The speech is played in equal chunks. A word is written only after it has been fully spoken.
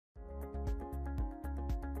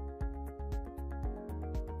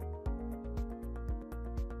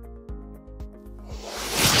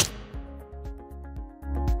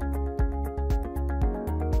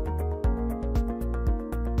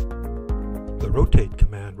The rotate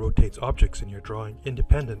command rotates objects in your drawing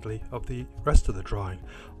independently of the rest of the drawing,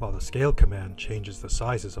 while the scale command changes the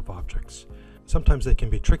sizes of objects. Sometimes they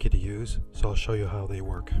can be tricky to use, so I'll show you how they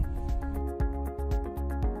work.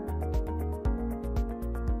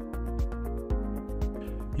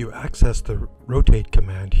 You access the rotate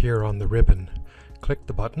command here on the ribbon. Click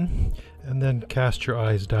the button and then cast your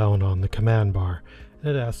eyes down on the command bar.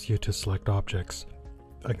 It asks you to select objects.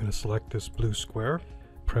 I'm going to select this blue square,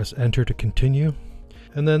 press enter to continue,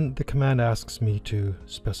 and then the command asks me to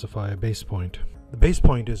specify a base point. The base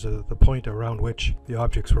point is the point around which the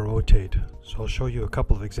objects will rotate, so I'll show you a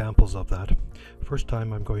couple of examples of that. First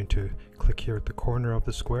time I'm going to click here at the corner of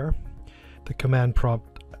the square. The command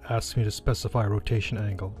prompt asks me to specify a rotation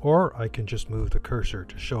angle, or I can just move the cursor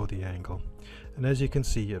to show the angle. And as you can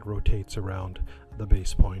see, it rotates around the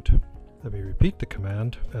base point. Let me repeat the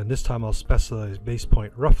command, and this time I'll specify the base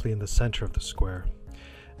point roughly in the center of the square.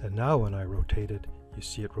 And now when I rotate it, you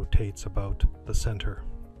see it rotates about the center.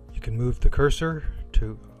 You can move the cursor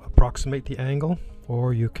to approximate the angle,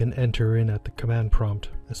 or you can enter in at the command prompt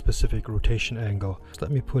a specific rotation angle. So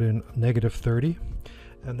let me put in -30,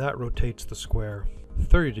 and that rotates the square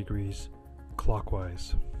 30 degrees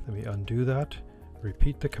clockwise. Let me undo that,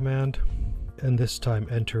 repeat the command, and this time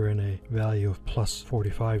enter in a value of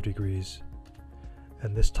 +45 degrees.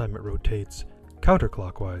 And this time it rotates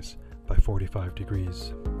counterclockwise by 45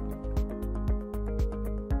 degrees.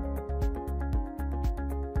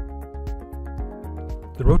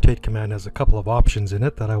 The rotate command has a couple of options in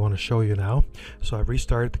it that I want to show you now. So I've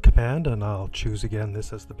restarted the command and I'll choose again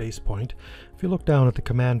this as the base point. If you look down at the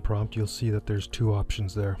command prompt, you'll see that there's two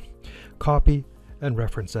options there: copy and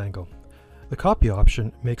reference angle. The copy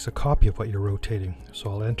option makes a copy of what you're rotating.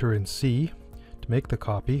 So I'll enter in C to make the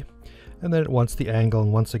copy, and then it wants the angle,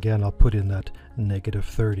 and once again I'll put in that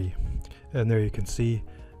 -30. And there you can see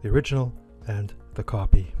the original and the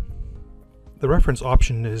copy. The reference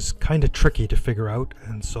option is kind of tricky to figure out,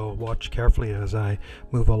 and so watch carefully as I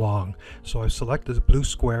move along. So I've selected the blue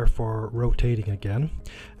square for rotating again,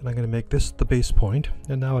 and I'm going to make this the base point,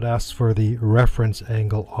 and now it asks for the reference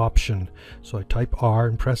angle option. So I type R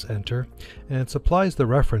and press enter, and it supplies the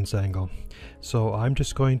reference angle. So I'm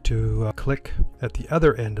just going to click at the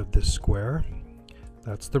other end of this square.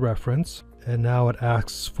 That's the reference. And now it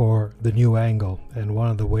asks for the new angle, and one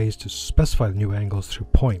of the ways to specify the new angle is through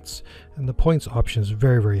points, and the points option is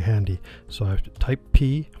very handy. So I have to type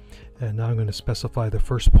P, and now I'm going to specify the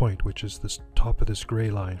first point, which is this top of this gray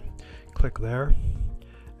line. Click there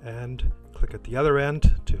and click at the other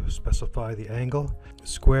end to specify the angle. The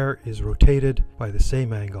square is rotated by the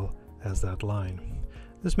same angle as that line.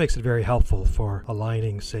 This makes it very helpful for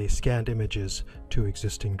aligning, say, scanned images to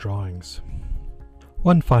existing drawings.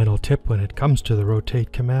 One final tip when it comes to the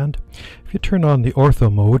rotate command: if you turn on the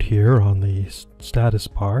ortho mode here on the status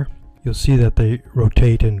bar, you'll see that they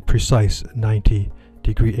rotate in precise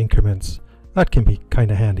 90-degree increments. That can be kind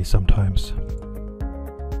of handy sometimes.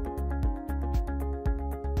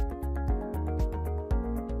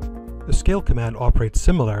 The scale command operates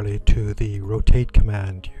similarly to the rotate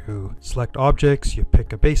command. You select objects, you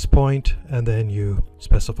pick a base point, and then you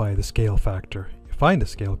specify the scale factor. You find the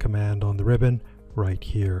scale command on the ribbon right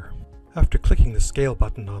here. After clicking the scale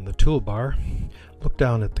button on the toolbar, look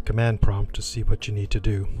down at the command prompt to see what you need to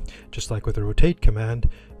do. Just like with the rotate command,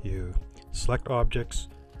 you select objects,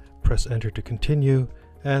 press enter to continue,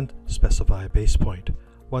 and specify a base point.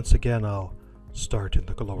 Once again, I'll start in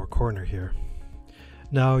the lower corner here.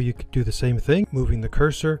 Now you could do the same thing, moving the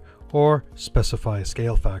cursor, or specify a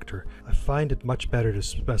scale factor. I find it much better to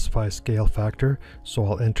specify a scale factor, so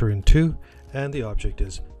I'll enter in 2, and the object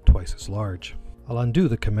is twice as large. I'll undo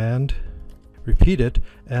the command, repeat it,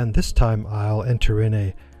 and this time I'll enter in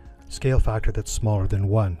a scale factor that's smaller than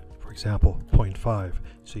 1, for example 0.5,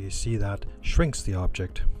 so you see that shrinks the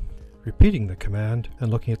object. Repeating the command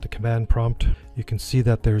and looking at the command prompt, you can see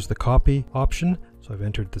that there's the copy option, so I've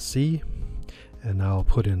entered the C, and now I'll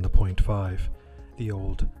put in the 0.5. The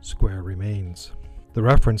old square remains. The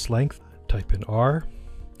reference length, type in R,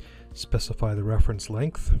 specify the reference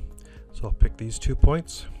length, so I'll pick these 2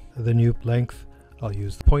 points. The new length, I'll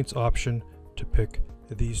use the points option to pick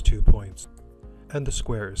these 2 points. And the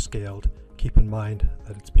square is scaled. Keep in mind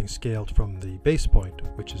that it's being scaled from the base point,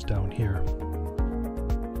 which is down here.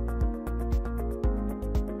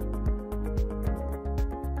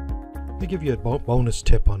 Let me give you a bonus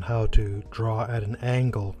tip on how to draw at an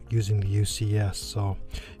angle using the UCS. So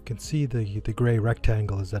you can see the gray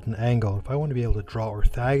rectangle is at an angle. If I want to be able to draw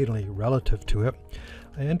orthogonally relative to it,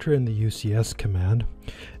 I enter in the UCS command,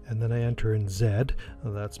 and then I enter in Z.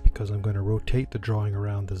 That's because I'm going to rotate the drawing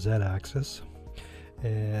around the Z axis.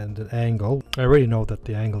 and an angle. I already know that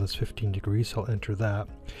the angle is 15 degrees, so I'll enter that.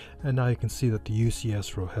 And now you can see that the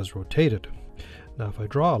UCS row has rotated. Now if I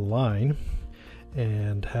draw a line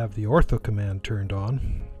and have the ortho command turned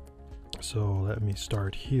on, so let me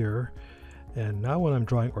start here, and now when I'm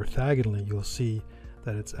drawing orthogonally, you'll see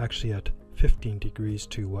that it's actually at 15 degrees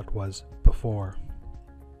to what was before.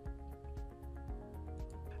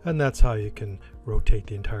 And that's how you can rotate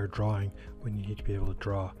the entire drawing when you need to be able to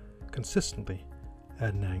draw consistently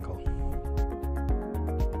at an angle.